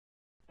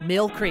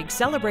Mill Creek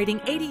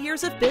celebrating 80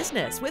 years of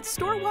business with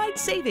store-wide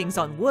savings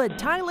on wood,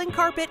 tile, and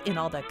carpet in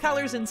all the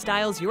colors and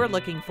styles you're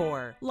looking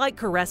for. Like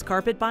Caress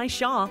Carpet by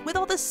Shaw with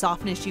all the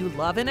softness you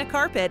love in a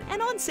carpet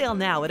and on sale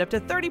now at up to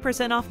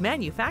 30% off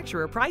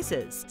manufacturer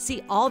prices.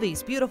 See all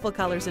these beautiful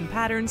colors and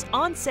patterns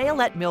on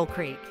sale at Mill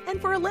Creek. And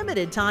for a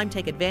limited time,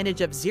 take advantage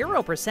of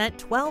 0%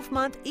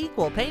 12-month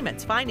equal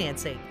payments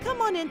financing.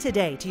 Come on in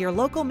today to your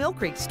local Mill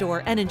Creek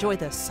store and enjoy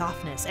the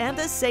softness and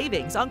the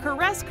savings on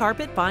Caress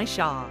Carpet by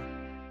Shaw.